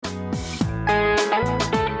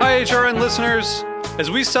HRN listeners.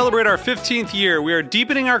 As we celebrate our 15th year, we are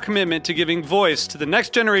deepening our commitment to giving voice to the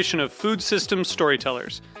next generation of food systems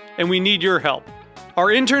storytellers, and we need your help. Our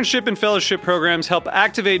internship and fellowship programs help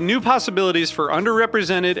activate new possibilities for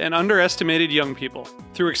underrepresented and underestimated young people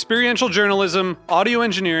through experiential journalism, audio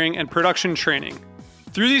engineering, and production training.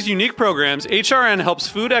 Through these unique programs, HRN helps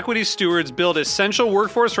food equity stewards build essential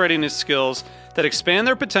workforce readiness skills that expand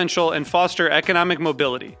their potential and foster economic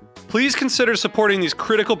mobility. Please consider supporting these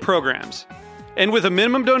critical programs. And with a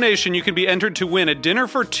minimum donation, you can be entered to win a dinner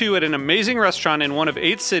for two at an amazing restaurant in one of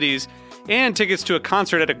 8 cities and tickets to a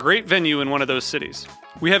concert at a great venue in one of those cities.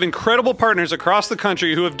 We have incredible partners across the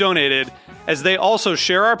country who have donated, as they also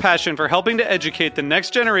share our passion for helping to educate the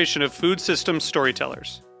next generation of food systems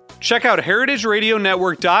storytellers. Check out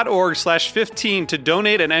heritageradionetwork.org/15 to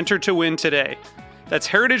donate and enter to win today. That's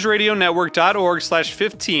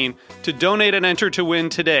heritageradionetwork.org/15 to donate and enter to win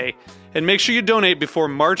today. And make sure you donate before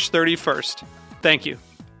March 31st. Thank you.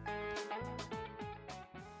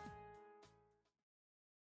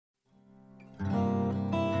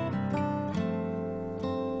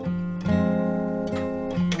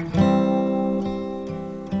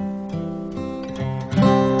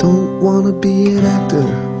 Don't wanna be an actor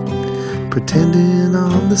pretending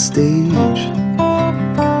on the stage.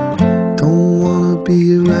 Don't wanna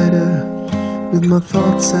be a writer with my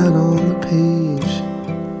thoughts out on the page.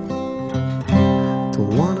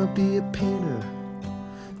 Don't wanna be a painter,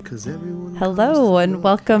 'cause everyone. Hello and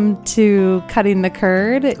welcome to Cutting the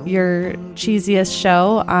Curd, your cheesiest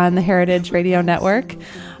show on the Heritage Radio Network.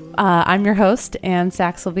 I'm your host, Ann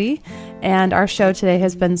Saxelby, and our show today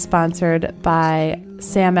has been sponsored by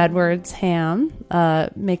Sam Edwards Ham,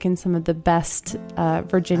 making some of the best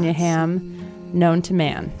Virginia ham known to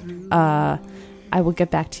man. I will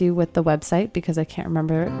get back to you with the website because I can't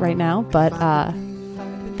remember it right now, but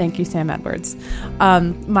thank you, Sam Edwards.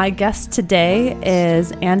 My guest today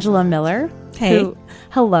is Angela Miller. Hey.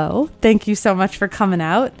 Hello. Thank you so much for coming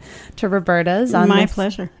out to Roberta's on My this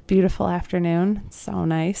pleasure. beautiful afternoon. It's so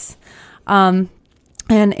nice. And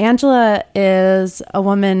Angela is a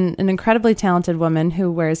woman, an incredibly talented woman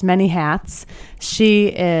who wears many hats. She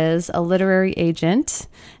is a literary agent,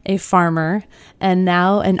 a farmer, and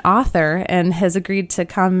now an author, and has agreed to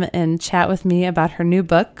come and chat with me about her new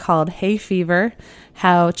book called Hay Fever,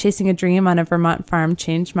 How Chasing a Dream on a Vermont Farm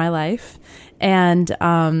Changed My Life. And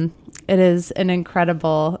it is an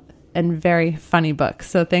incredible and very funny book.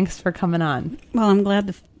 So thanks for coming on. Well, I'm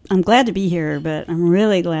glad to be here, but I'm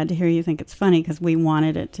really glad to hear you think it's funny because we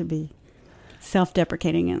wanted it to be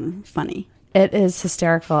self-deprecating and funny. It is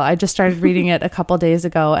hysterical. I just started reading it a couple days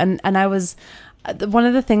ago, and I was one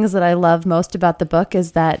of the things that I love most about the book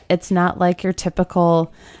is that it's not like your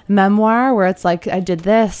typical memoir where it's like I did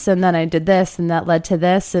this and then I did this and that led to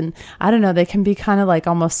this, and I don't know, they can be kind of like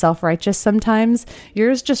almost self-righteous sometimes.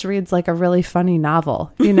 Yours just reads like a really funny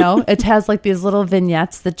novel, you know. It has like these little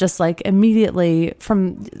vignettes that just like immediately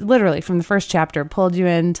literally from the first chapter pulled you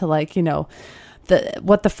into like, you know,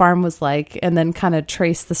 what the farm was like, and then kind of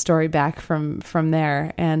trace the story back from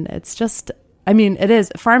there. And it's just, I mean,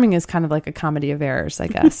 farming is kind of like a comedy of errors, I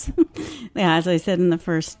guess. Yeah, as I said in the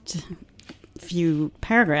first few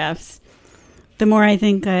paragraphs, the more I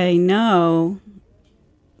think I know,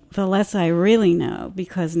 the less I really know,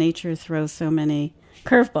 because nature throws so many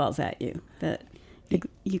curveballs at you that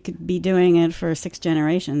you could be doing it for 6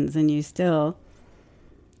 generations and you still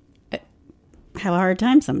have a hard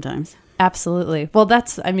time sometimes. Absolutely. Well,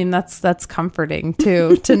 that's comforting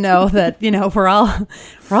too, to know that, you know, we're all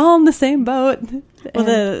in the same boat.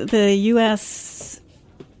 Well, the U.S.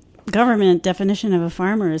 government definition of a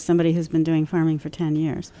farmer is somebody who's been doing farming for 10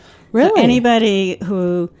 years. Really? So anybody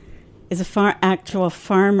who is actual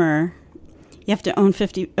farmer, you have to earn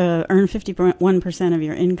 51% of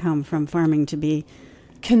your income from farming to be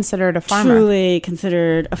considered a farmer. Truly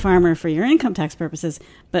considered a farmer for your income tax purposes,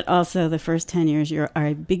 but also the first 10 years you're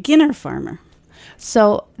a beginner farmer.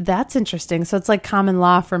 So that's interesting. So it's like common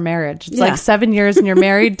law for marriage. It's like 7 years and you're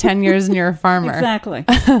married, 10 years and you're a farmer. Exactly.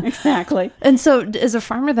 Exactly. And so as a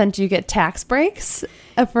farmer, then, do you get tax breaks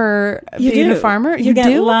for being a farmer? You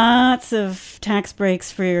get lots of tax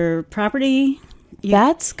breaks for your property.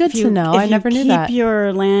 That's good to know. I never knew that. If you keep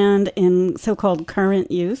your land in so-called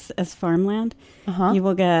current use as farmland, you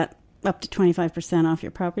will get up to 25% off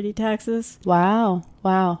your property taxes. Wow.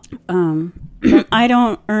 I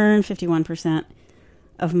don't earn 51%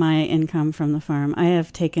 of my income from the farm. I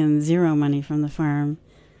have taken zero money from the farm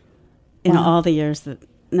in all the years that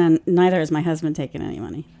neither has my husband taken any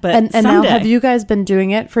money. But and now, have you guys been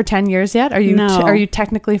doing it for 10 years yet? Are you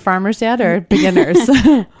technically farmers yet or beginners?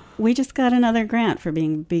 we just got another grant for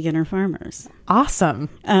being beginner farmers. Awesome.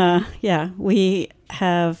 Yeah, we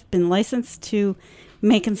have been licensed to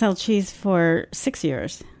make and sell cheese for 6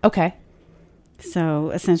 years. Okay. So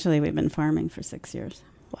essentially, we've been farming for 6 years.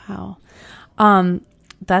 Wow.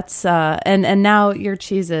 That's and now your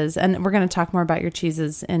cheeses, and we're going to talk more about your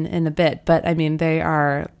cheeses in a bit, but I mean, they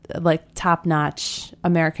are like top-notch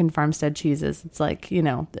American farmstead cheeses. It's like,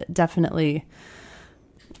 definitely,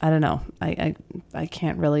 I don't know. I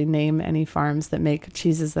can't really name any farms that make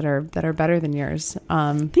cheeses that are better than yours.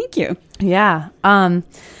 Thank you. Yeah.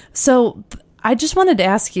 So I just wanted to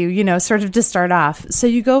ask you, sort of to start off. So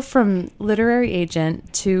you go from literary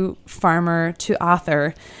agent to farmer to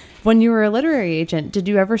author. When you were a literary agent, did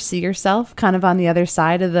you ever see yourself kind of on the other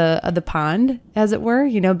side of the pond, as it were,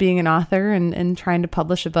 being an author and trying to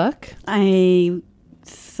publish a book? I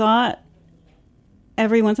thought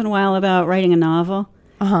every once in a while about writing a novel,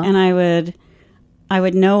 and I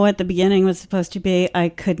would know what the beginning was supposed to be. I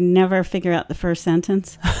could never figure out the first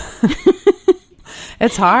sentence.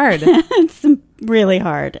 It's hard. It's really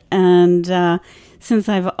hard. And since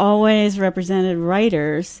I've always represented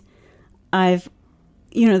writers,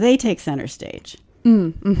 they take center stage.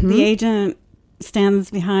 Mm-hmm. The agent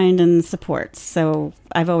stands behind and supports. So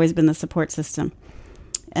I've always been the support system.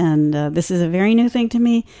 And this is a very new thing to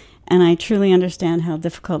me. And I truly understand how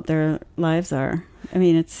difficult their lives are. I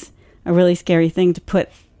mean, it's a really scary thing to put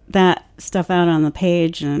that stuff out on the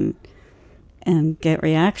page and get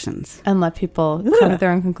reactions. And let people come to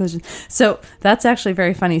their own conclusions. So that's actually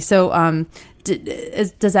very funny. So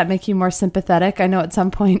does that make you more sympathetic? I know at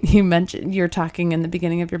some point you mentioned, you're talking in the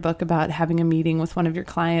beginning of your book about having a meeting with one of your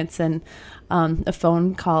clients, and a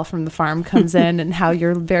phone call from the farm comes in, and how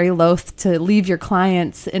you're very loath to leave your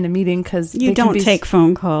clients in a meeting because you don't take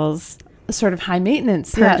phone calls. Sort of high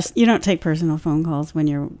maintenance. You don't take personal phone calls when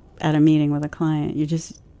you're at a meeting with a client.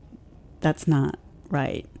 That's not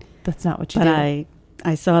right. That's not what you do. But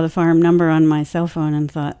I saw the farm number on my cell phone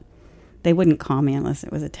and thought they wouldn't call me unless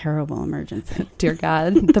it was a terrible emergency. Dear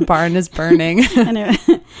God, the barn is burning. And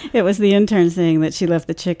it was the intern saying that she left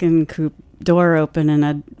the chicken coop door open and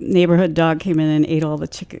a neighborhood dog came in and ate all the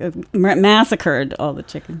chicken, massacred all the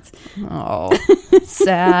chickens. Oh,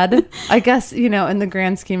 sad. I guess, in the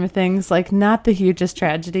grand scheme of things, like not the hugest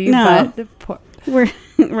tragedy, no, but we're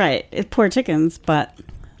right. Poor chickens, but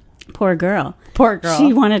poor girl. Poor girl.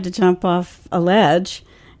 She wanted to jump off a ledge,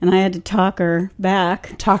 and I had to talk her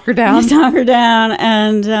back. Talk her down.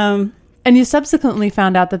 And you subsequently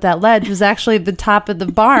found out that ledge was actually the top of the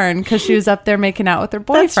barn because she was up there making out with her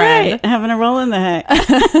boyfriend. That's right. Having a roll in the hay.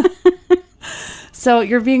 So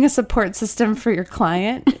you're being a support system for your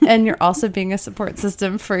client, and you're also being a support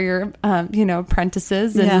system for your,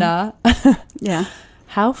 apprentices. And yeah.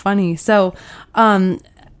 How funny. So,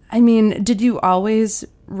 did you always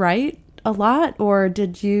write a lot, or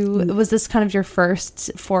was this kind of your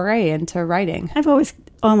first foray into writing? I've always,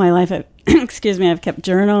 all my life, I've kept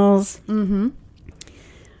journals,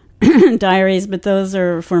 diaries, but those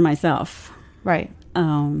are for myself. Right.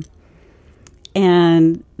 And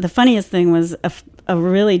the funniest thing was a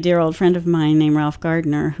really dear old friend of mine named Ralph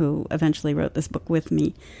Gardner, who eventually wrote this book with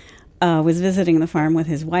me, was visiting the farm with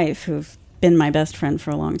his wife, who've been my best friend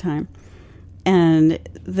for a long time. And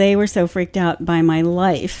they were so freaked out by my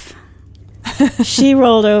life. She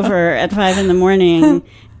rolled over at 5 a.m.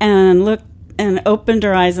 and looked and opened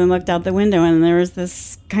her eyes and looked out the window, and there was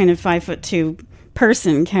this kind of 5'2"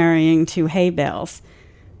 person carrying 2 hay bales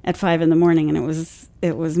at 5 a.m. and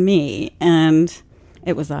it was me, and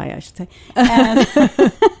it was I should say.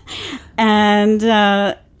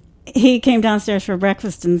 And he came downstairs for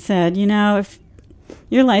breakfast and said, if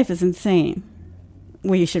your life is insane,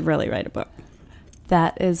 well, you should really write a book.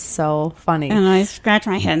 That is so funny. And I scratched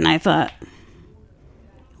my head and I thought,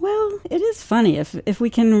 well, it is funny if we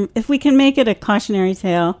can make it a cautionary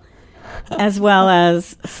tale as well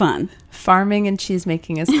as fun. Farming and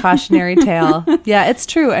cheesemaking is cautionary tale. Yeah, it's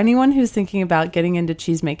true. Anyone who's thinking about getting into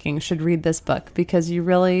cheesemaking should read this book, because you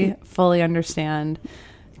really fully understand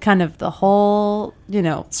kind of the whole,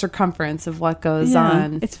 circumference of what goes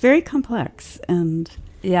on. It's very complex, and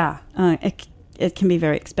it can be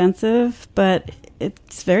very expensive, but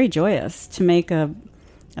it's very joyous to make a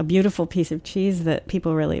beautiful piece of cheese that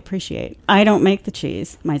people really appreciate. I don't make the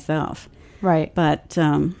cheese myself. Right. But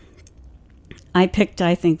I picked,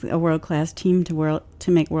 I think, a world-class team to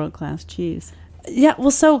make world-class cheese. Yeah, well,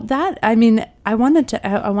 so that, I want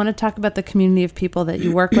to talk about the community of people that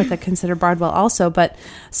you work with at Consider Bardwell also. But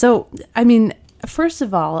so, first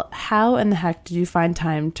of all, how in the heck did you find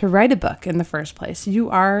time to write a book in the first place? You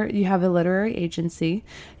have a literary agency,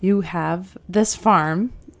 you have this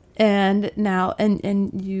farm, And now,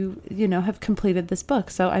 and you know, have completed this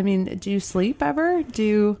book. So, I mean, do you sleep ever? Do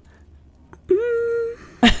you?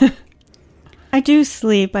 I do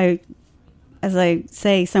sleep. As I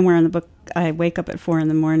say somewhere in the book, I wake up at 4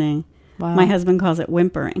 a.m. Wow. My husband calls it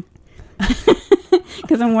whimpering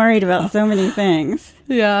because I'm worried about so many things.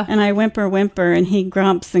 Yeah. And I whimper, and he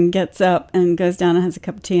grumps and gets up and goes down and has a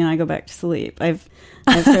cup of tea, and I go back to sleep. I've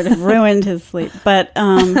sort of ruined his sleep. But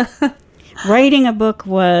writing a book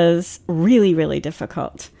was really, really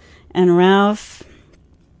difficult. And Ralph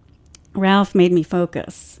made me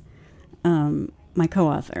focus. My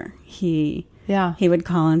co-author, he would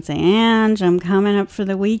call and say, "Ange, I'm coming up for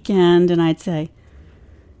the weekend," and I'd say,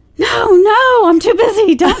 "No, I'm too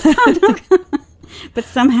busy. Don't come." But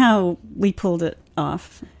somehow we pulled it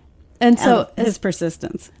off. And so his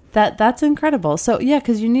persistence. That's incredible. So yeah,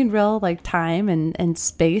 because you need real like time and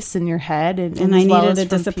space in your head, and I as well needed as a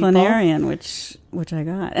from disciplinarian, which I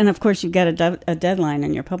got. And of course, you get a deadline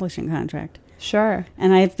in your publishing contract. Sure.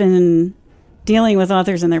 And I've been dealing with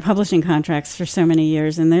authors and their publishing contracts for so many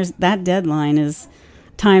years, and there's that deadline is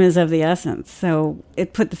time is of the essence. So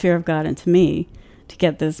it put the fear of God into me to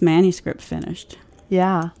get this manuscript finished.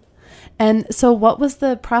 Yeah. And so what was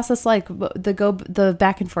the process like, the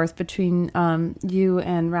back and forth between you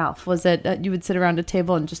and Ralph? Was it you would sit around a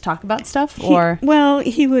table and just talk about stuff, or?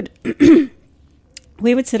 He would.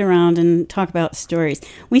 We would sit around and talk about stories.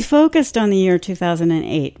 We focused on the year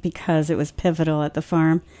 2008 because it was pivotal at the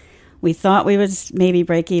farm. We thought we would maybe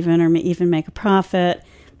break even or even make a profit,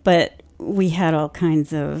 but we had all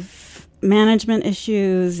kinds of management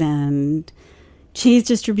issues and cheese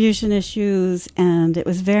distribution issues, and it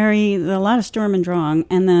was a lot of storm and drang.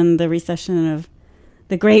 And then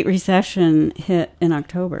the Great Recession hit in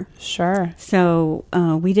October. Sure. So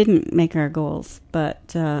we didn't make our goals,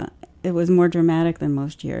 but it was more dramatic than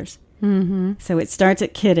most years. Mm-hmm. So it starts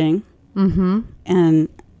at kidding, and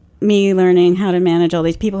me learning how to manage all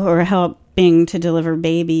these people who are helping to deliver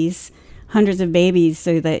babies, hundreds of babies,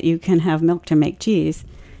 so that you can have milk to make cheese.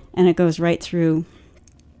 And it goes right through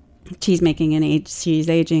cheese making and cheese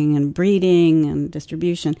aging and breeding and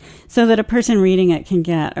distribution, so that a person reading it can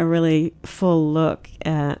get a really full look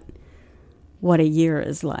at what a year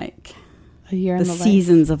is like. A year in the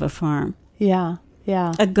seasons of a farm. Yeah,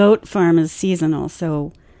 yeah. A goat farm is seasonal,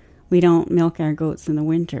 so we don't milk our goats in the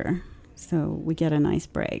winter. So we get a nice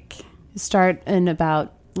break. Start in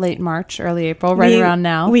about late March, early April, around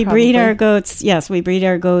now. We breed our goats. Yes, we breed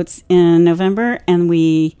our goats in November, and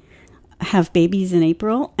we have babies in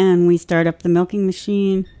April, and we start up the milking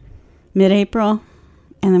machine mid-April,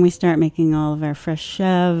 and then we start making all of our fresh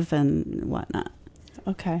chev and whatnot.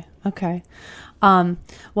 Okay.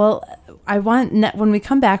 Well, when we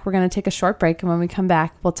come back, we're going to take a short break. And when we come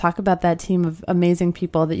back, we'll talk about that team of amazing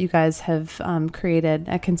people that you guys have created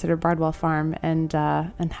at Consider Bardwell Farm, and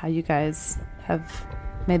how you guys have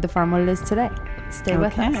made the farm what it is today. Stay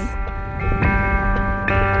with us.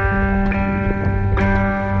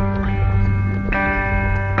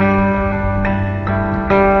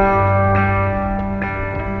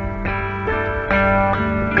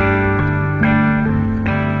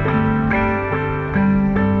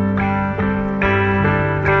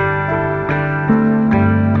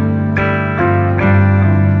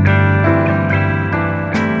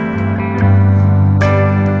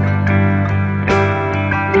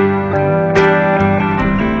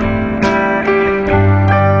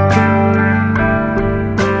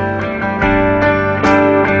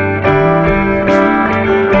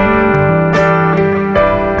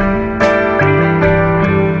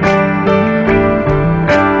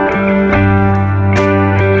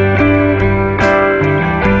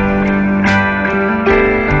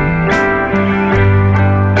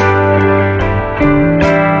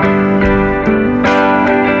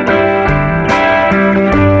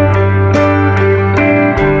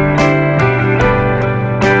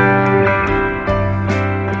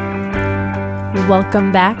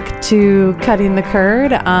 Welcome back to Cutting the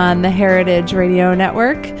Curd on the Heritage Radio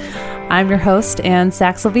Network. I'm your host, Anne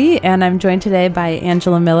Saxelby, and I'm joined today by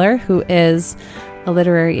Angela Miller, who is a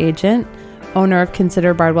literary agent, owner of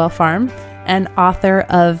Consider Bardwell Farm, and author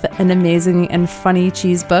of an amazing and funny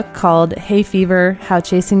cheese book called Hay Fever, How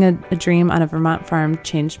Chasing a Dream on a Vermont Farm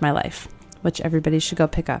Changed My Life, which everybody should go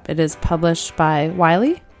pick up. It is published by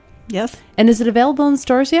Wiley. Yes. And is it available in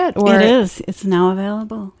stores yet? Or? It is. It's now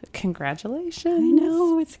available. Congratulations. I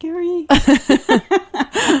know, it's scary.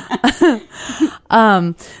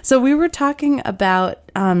 So we were talking about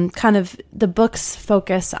kind of the book's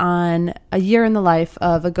focus on a year in the life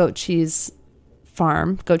of a goat cheese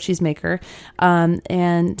farm, goat cheese maker,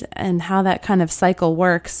 and how that kind of cycle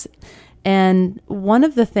works. And one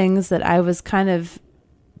of the things that I was kind of,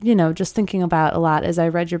 just thinking about a lot as I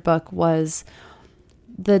read your book was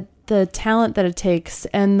the talent that it takes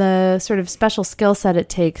and the sort of special skill set it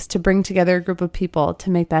takes to bring together a group of people to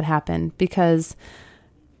make that happen. Because,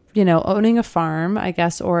 owning a farm, I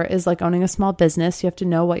guess, or is like owning a small business, you have to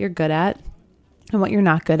know what you're good at and what you're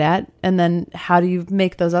not good at. And then how do you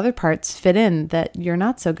make those other parts fit in that you're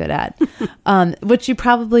not so good at? Which you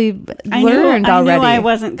probably learned already. I knew I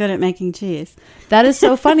wasn't good at making cheese. That is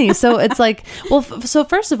so funny. So it's like, well, so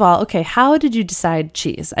first of all, okay, how did you decide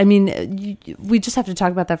cheese? I mean, we just have to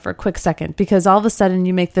talk about that for a quick second, because all of a sudden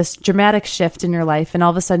you make this dramatic shift in your life and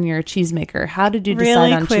all of a sudden you're a cheesemaker. How did you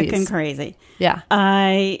decide on cheese? Really quick and crazy. Yeah.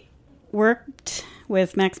 I worked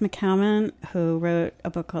with Max McCowman, who wrote a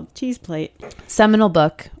book called Cheese Plate. Seminal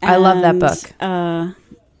book. I love that book. And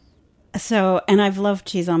I've loved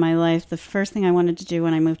cheese all my life. The first thing I wanted to do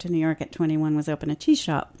when I moved to New York at 21 was open a cheese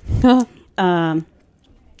shop. I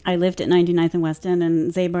lived at 99th and West End,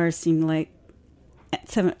 and Zabar's seemed like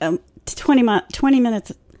 20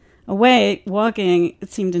 minutes away walking.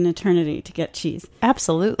 It seemed an eternity to get cheese.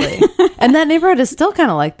 Absolutely. And that neighborhood is still kind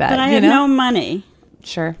of like that. But I had no money.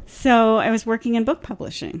 Sure. So I was working in book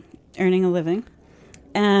publishing, earning a living.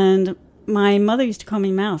 And my mother used to call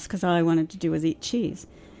me Mouse because all I wanted to do was eat cheese.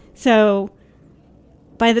 So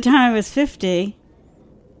by the time I was 50,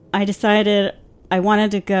 I decided I wanted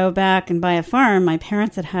to go back and buy a farm. My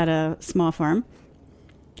parents had a small farm.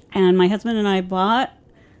 And my husband and I bought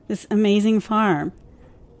this amazing farm.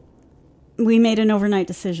 We made an overnight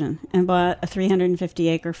decision and bought a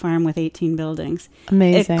 350-acre farm with 18 buildings.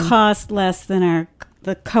 Amazing. It cost less than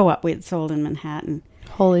the co-op we had sold in Manhattan.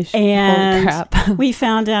 Holy crap. We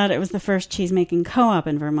found out it was the first cheese-making co-op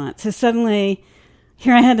in Vermont. So suddenly,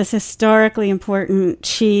 here I had this historically important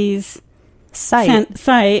cheese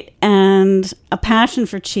site and a passion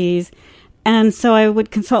for cheese. And so I would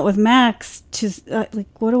consult with Max to,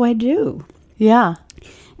 what do I do? Yeah.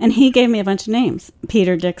 And he gave me a bunch of names.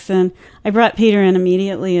 Peter Dixon. I brought Peter in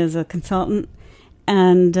immediately as a consultant.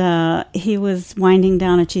 And he was winding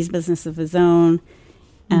down a cheese business of his own.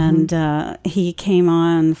 And he came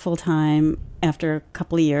on full-time after a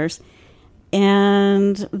couple of years.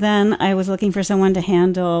 And then I was looking for someone to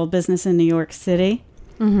handle business in New York City.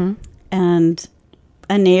 Mm-hmm. And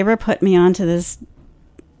a neighbor put me on to this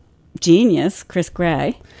genius, Chris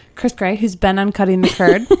Gray. Chris Gray, who's been on Cutting the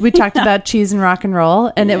Curd. We talked about cheese and rock and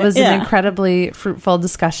roll, and it was an incredibly fruitful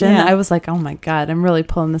discussion. Yeah. I was like, oh my God, I'm really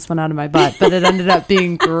pulling this one out of my butt, but it ended up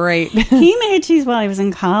being great. He made cheese while I was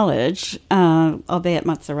in college, albeit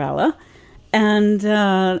mozzarella, and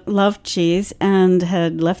loved cheese and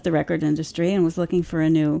had left the record industry and was looking for a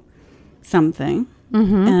new something,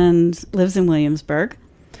 and lives in Williamsburg.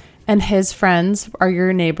 And his friends are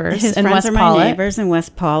your neighbors in West Paulet. My neighbors in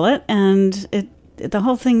West Paulet, and the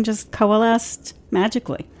whole thing just coalesced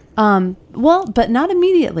magically. Well, but not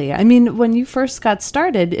immediately. I mean, when you first got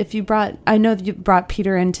started, I know that you brought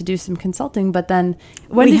Peter in to do some consulting, but then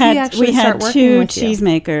when did he actually start working with you? We had 2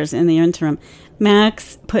 cheesemakers in the interim.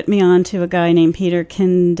 Max put me on to a guy named Peter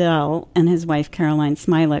Kindell and his wife, Caroline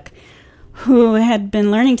Smilik, who had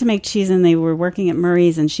been learning to make cheese, and they were working at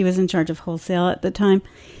Murray's, and she was in charge of wholesale at the time.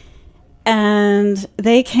 And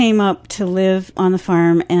they came up to live on the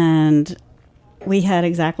farm, and we had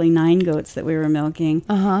exactly 9 goats that we were milking.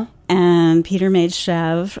 And Peter made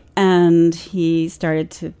chèvre, and he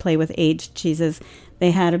started to play with aged cheeses.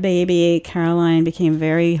 They had a baby. Caroline became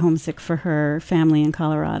very homesick for her family in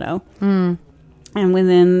Colorado. And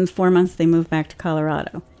within 4 months, they moved back to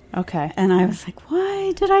Colorado. Okay. And I was like,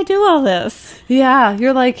 why did I do all this? Yeah.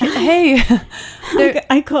 You're like, hey.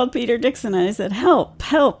 I called Peter Dixon, and I said, help.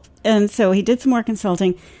 And so he did some more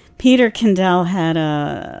consulting. Peter Kindell had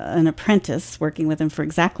an apprentice working with him for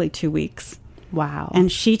exactly 2 weeks. Wow.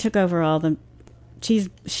 And she took over all the cheese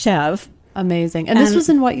chèvre. Amazing. And this was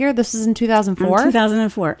in what year? This was in 2004?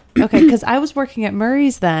 2004. Okay, because I was working at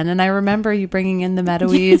Murray's then, and I remember you bringing in the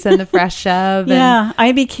Meadowies and the fresh chèvre. Yeah,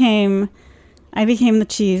 I became the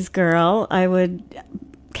cheese girl. I would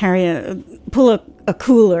pull a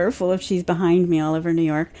cooler full of cheese behind me all over New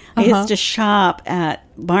York. I used to shop at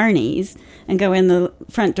Barney's and go in the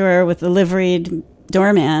front door with the liveried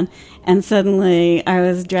doorman, and suddenly I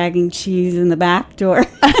was dragging cheese in the back door.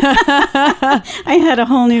 I had a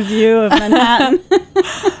whole new view of Manhattan.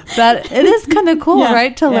 That it is kind of cool,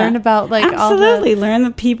 right? To learn about absolutely learn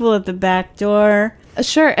the people at the back door.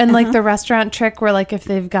 Sure, and like the restaurant trick where like if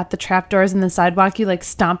they've got the trap doors in the sidewalk, you like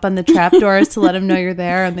stomp on the trap doors to let them know you're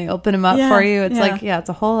there, and they open them up for you. It's it's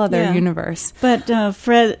a whole other universe. But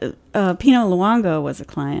Fred Pino Luongo was a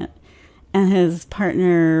client, and his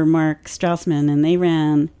partner Mark Strausman, and they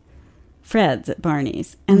ran Fred's at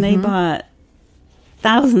Barney's, and they bought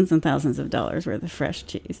thousands and thousands of dollars worth of fresh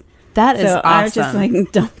cheese. That is so awesome. I was just like,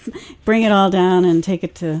 don't bring it all down and take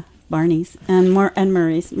it to Barney's and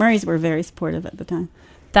Murray's. Murray's were very supportive at the time.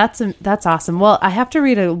 That's awesome. Well, I have to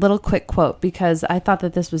read a little quick quote because I thought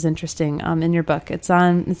that this was interesting in your book. It's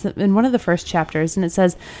in one of the first chapters, and it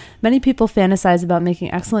says, "Many people fantasize about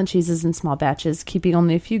making excellent cheeses in small batches, keeping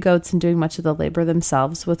only a few goats and doing much of the labor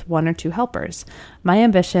themselves with one or two helpers. My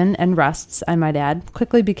ambition, and Rust's, I might add,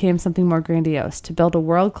 quickly became something more grandiose, to build a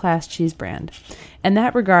world-class cheese brand. In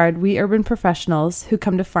that regard, we urban professionals who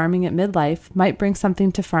come to farming at midlife might bring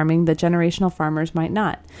something to farming that generational farmers might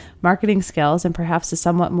not: marketing skills and perhaps a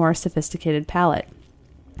somewhat more sophisticated palate.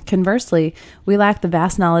 Conversely, we lack the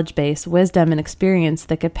vast knowledge base, wisdom, and experience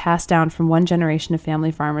that get passed down from one generation of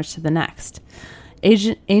family farmers to the next.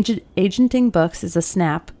 Agenting books is a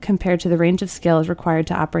snap compared to the range of skills required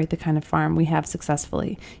to operate the kind of farm we have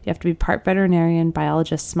successfully. You have to be part veterinarian,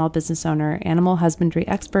 biologist, small business owner, animal husbandry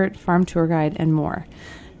expert, farm tour guide, and more."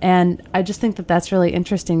 And I just think that that's really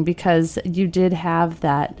interesting because you did have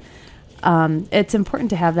that. It's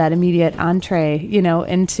important to have that immediate entree,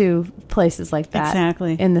 into places like that.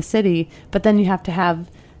 Exactly. In the city. But then you have to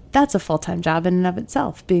have, that's a full-time job in and of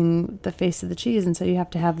itself, being the face of the cheese. And so you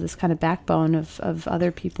have to have this kind of backbone of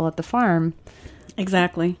other people at the farm.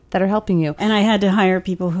 Exactly. That are helping you. And I had to hire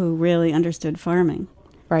people who really understood farming.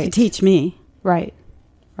 Right. To teach me. Right.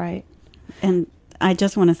 And I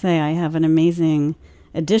just want to say I have an amazing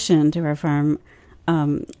addition to our farm.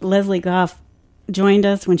 Leslie Goff joined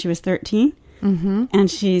us when she was 13. Mm-hmm.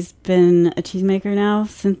 And she's been a cheesemaker now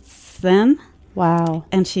since then. Wow.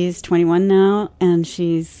 And she's 21 now, and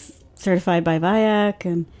she's certified by VIAC,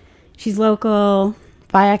 and she's local.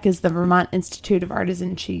 VIAC is the Vermont Institute of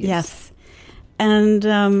Artisan Cheese. Yes. And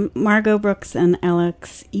Margot Brooks and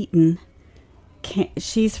Alex Eaton,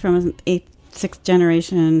 she's from an sixth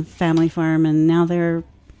generation family farm, and now they're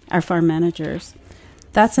our farm managers.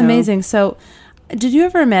 That's amazing. So did you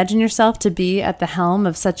ever imagine yourself to be at the helm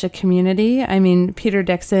of such a community? I mean, Peter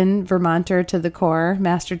Dixon, Vermonter to the core,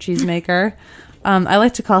 master cheesemaker. I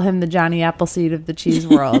like to call him the Johnny Appleseed of the cheese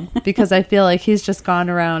world because I feel like he's just gone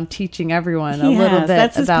around teaching everyone a little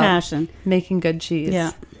bit about passion. Making good cheese.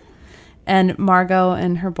 Yeah. And Margot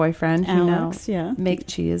and her boyfriend, Alex, who make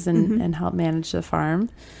cheese and help manage the farm.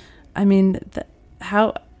 I mean,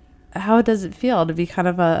 how does it feel to be kind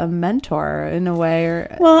of a mentor in a way?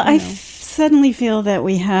 Well, I suddenly feel that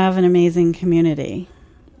we have an amazing community.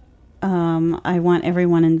 I want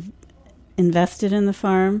everyone invested in the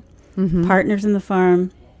farm, partners in the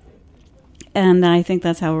farm, and I think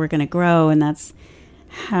that's how we're going to grow, and that's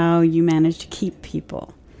how you manage to keep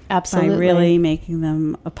people. Absolutely. By really making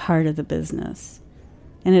them a part of the business.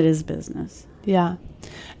 And it is business. Yeah.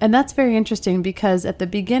 And that's very interesting because at the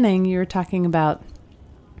beginning you were talking about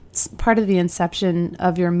part of the inception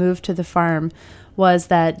of your move to the farm was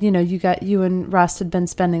that, you and Russ had been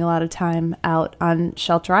spending a lot of time out on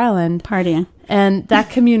Shelter Island. Partying. And that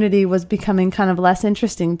community was becoming kind of less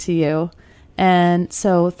interesting to you. And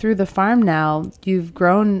so through the farm now, you've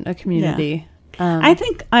grown a community. Yeah. I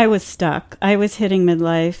think I was stuck. I was hitting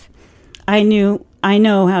midlife. I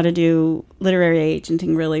know how to do literary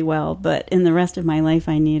agenting really well, but in the rest of my life,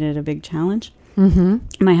 I needed a big challenge. Mm-hmm.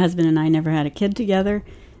 My husband and I never had a kid together,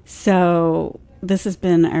 so this has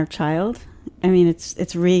been our child. I mean, it's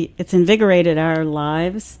invigorated our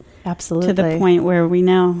lives. Absolutely. To the point where we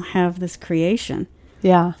now have this creation.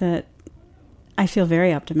 Yeah. That I feel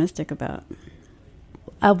very optimistic about.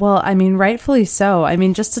 Well, I mean, rightfully so. I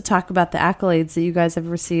mean, just to talk about the accolades that you guys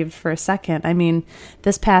have received for a second. I mean,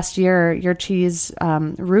 this past year, your cheese,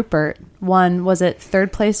 Rupert, won, was it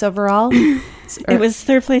third place overall? It was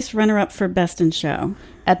third place runner-up for Best in Show.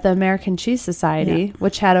 At the American Cheese Society,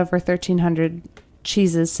 which had over 1,300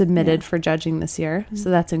 cheeses submitted for judging this year.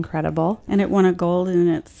 So that's incredible. And it won a gold in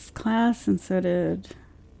its class, and so did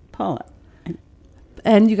Paula.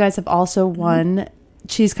 And you guys have also won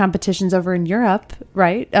cheese competitions over in Europe,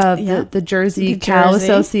 right? The Jersey Cow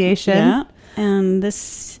Association. Yeah. And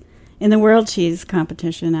in the World Cheese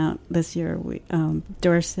Competition out this year,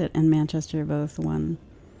 Dorset and Manchester both won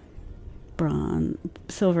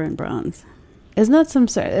silver and bronze. Isn't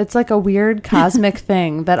that it's like a weird cosmic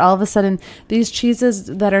thing that all of a sudden these cheeses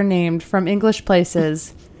that are named from English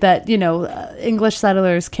places that, English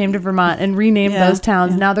settlers came to Vermont and renamed those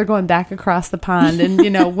towns. Yeah. Now they're going back across the pond and,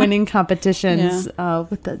 winning competitions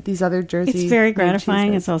with these other Jersey. It's very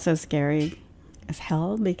gratifying. It's also scary as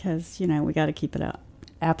hell because, we got to keep it up.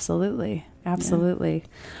 Absolutely. Absolutely.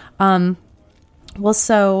 Yeah. Well,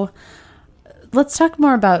 so let's talk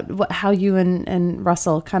more about how you and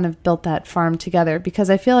Russell kind of built that farm together, because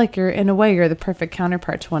I feel like you're the perfect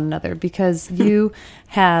counterpart to one another, because you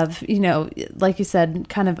have, like you said,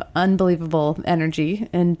 kind of unbelievable energy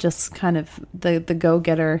and just kind of the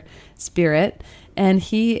go-getter spirit. And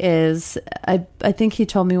he is, I think he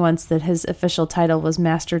told me once that his official title was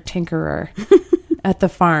Master Tinkerer at the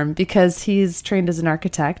farm, because he's trained as an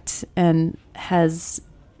architect and has,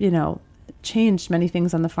 changed many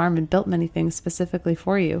things on the farm and built many things specifically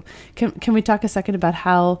for you. Can we talk a second about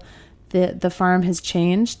how the farm has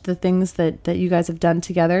changed, the things that you guys have done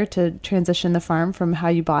together to transition the farm from how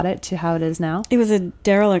you bought it to how it is now? It was a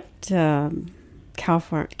derelict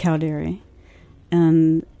cow dairy,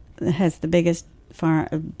 and it has the biggest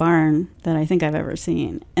barn that I think I've ever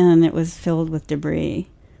seen, and it was filled with debris.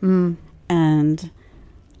 And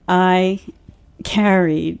I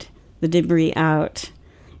carried the debris out.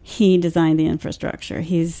 He designed the infrastructure.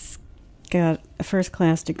 He's got a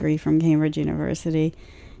first-class degree from Cambridge University.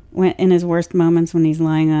 When, in his worst moments, when he's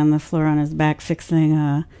lying on the floor on his back fixing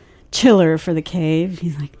a chiller for the cave,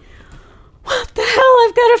 he's like, what the hell?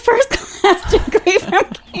 I've got a first-class degree from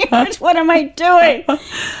Cambridge. What am I doing?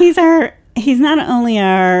 He's not only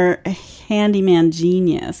our handyman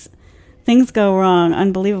genius. Things go wrong,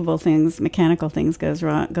 unbelievable things, mechanical things go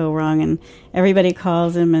wrong, and everybody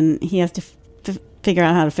calls him, and he has to figure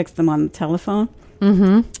out how to fix them on the telephone,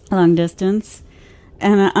 long distance.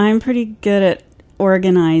 And I'm pretty good at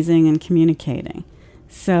organizing and communicating.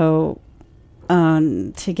 So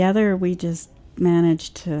together we just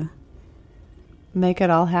managed to make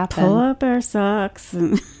it all happen. Pull up our socks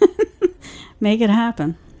and make it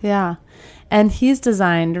happen. Yeah. And he's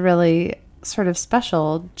designed really sort of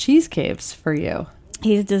special cheese caves for you.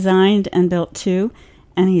 He's designed and built 2,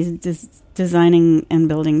 and he's designing and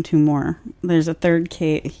building 2 more. There's a third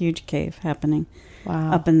huge cave happening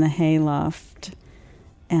up in the hay loft,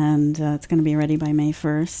 and it's going to be ready by May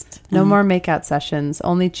 1st. No more makeout sessions,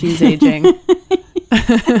 only cheese aging.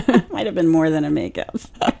 Might have been more than a makeout.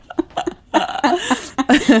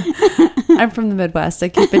 I'm from the Midwest. I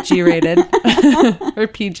keep it G-rated or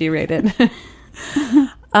PG-rated.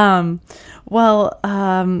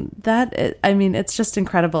 It's just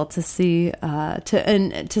incredible to see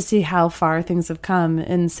to see how far things have come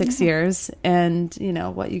in 6 years, and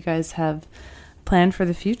what you guys have planned for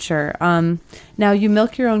the future. Now you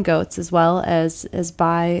milk your own goats as well as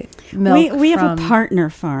buy milk. We have a partner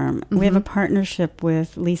farm. We have a partnership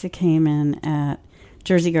with Lisa Kamen at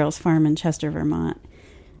Jersey Girls Farm in Chester, Vermont,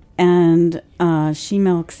 and she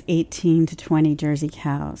milks 18 to 20 Jersey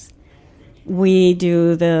cows. We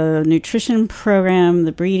do the nutrition program,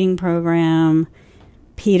 the breeding program.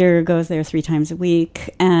 Peter goes there 3 times a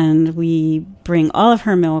week, and we bring all of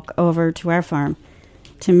her milk over to our farm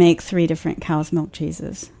to make 3 different cow's milk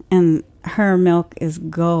cheeses. And her milk is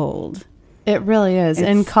gold. It really is,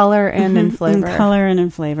 in color and in flavor. In color and in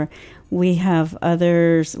flavor. We have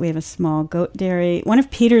others. We have a small goat dairy. One of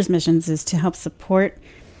Peter's missions is to help support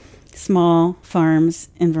small farms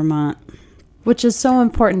in Vermont. Which is so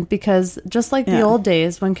important, because just like the old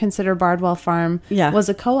days when Consider Bardwell Farm was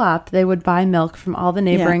a co-op, they would buy milk from all the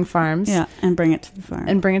neighboring farms. Yeah, and bring it to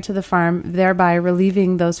the farm. Thereby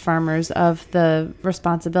relieving those farmers of the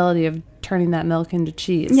responsibility of turning that milk into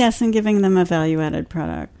cheese. Yes, and giving them a value-added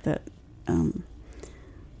product that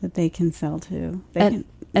they can sell to.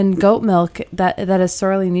 And goat milk, that is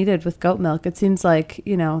sorely needed with goat milk. It seems like,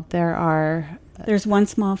 there's one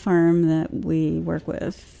small farm that we work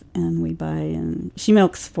with, and we buy, and she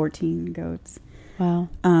milks 14 goats. Wow.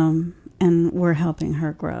 And we're helping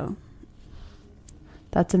her grow.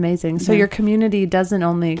 That's amazing. So your community doesn't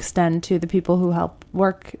only extend to the people who help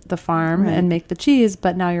work the farm and make the cheese,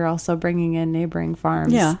 but now you're also bringing in neighboring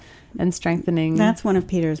farms and strengthening. That's one of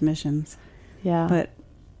Peter's missions. Yeah. But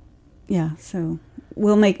so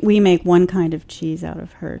we make one kind of cheese out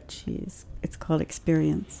of her cheese. It's called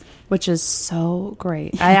Experience. Which is so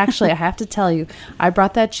great. I have to tell you, I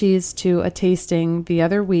brought that cheese to a tasting the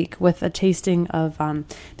other week with a tasting of,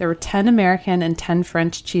 there were 10 American and 10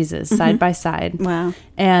 French cheeses side by side. Wow.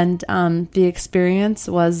 And the Experience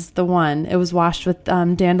was the one. It was washed with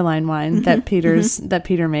dandelion wine that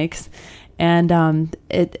Peter makes. And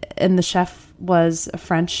the chef was a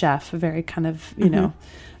French chef, a very kind of,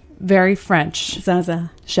 very French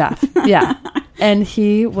Zaza chef. Yeah. And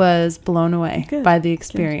he was blown away by the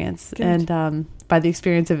experience and by the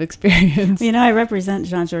experience of experience. I represent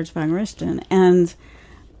Jean-Georges von Richten, and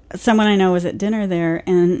someone I know was at dinner there,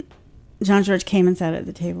 and Jean-Georges came and sat at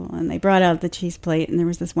the table, and they brought out the cheese plate, and there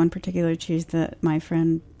was this one particular cheese that my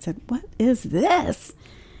friend said, "What is this?"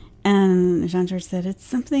 And Jean-Georges said, "It's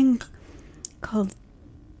something called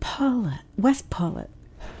West Paulet,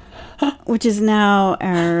 which is now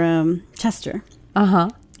our Chester. Uh-huh.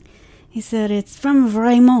 He said, it's from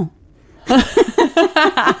Vermont. But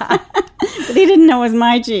he didn't know it was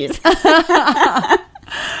my cheese.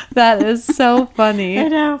 That is so funny. I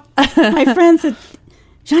know. My friend said,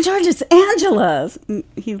 Jean-Georges, it's Angela's. And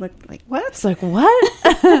he looked like, what? It's like,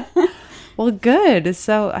 what? Well, good.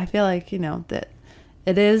 So I feel like, that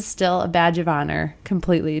it is still a badge of honor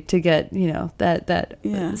completely to get, that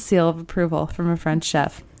seal of approval from a French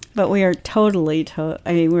chef. But we are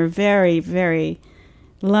we're very, very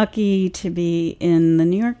lucky to be in the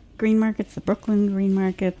New York green markets, the Brooklyn green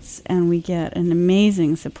markets, and we get an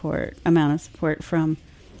amazing amount of support from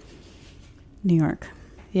New York.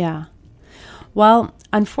 Yeah. Well,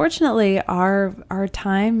 unfortunately, our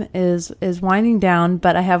time is winding down,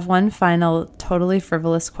 but I have one final totally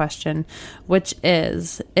frivolous question, which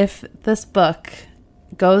is, if this book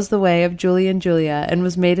goes the way of Julie and Julia and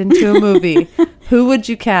was made into a movie, who would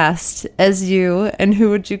you cast as you, and who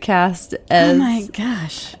would you cast as... Oh my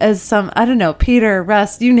gosh. As some, I don't know, Peter,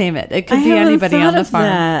 Russ, you name it. It could be anybody on the farm.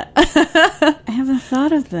 I haven't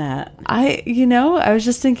thought of that. I was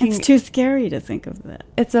just thinking... It's too scary to think of that.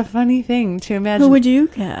 It's a funny thing to imagine. Who would you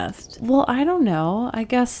cast? Well, I don't know. I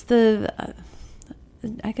guess Meryl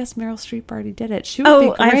Streep already did it. She would be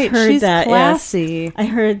great. I've heard She's that. classy. Yes. I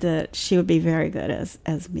heard that she would be very good as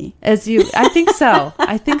me. As you. I think so.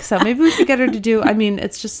 Maybe we could get her to do,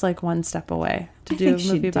 it's just like one step away to do a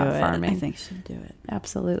movie about farming. I think she'd do it.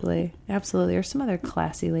 Absolutely. Absolutely. Or some other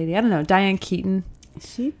classy lady. I don't know. Diane Keaton.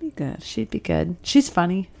 She'd be good. She's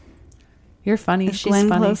funny. You're funny. She's funny. Is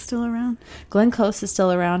Glenn Close still around? Glenn Close is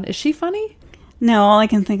still around. Is she funny? No, all I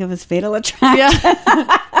can think of is Fatal Attraction. Yeah.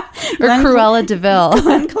 Or Cruella DeVille.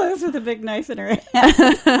 Glenn Close with a big knife in her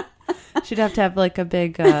hand. She'd have to have like a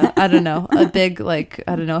big, hay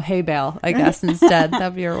bale, I guess, instead.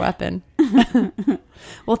 That'd be her weapon.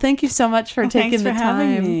 Well, thank you so much for taking the time. Thanks for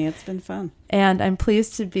having me. It's been fun. And I'm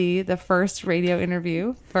pleased to be the first radio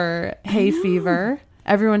interview for Hay Fever.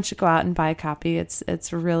 Everyone should go out and buy a copy.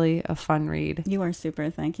 It's really a fun read. You are super.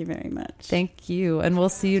 Thank you very much. Thank you. And we'll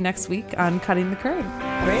see you next week on Cutting the Curd.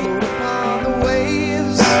 Great. On the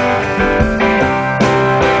waves.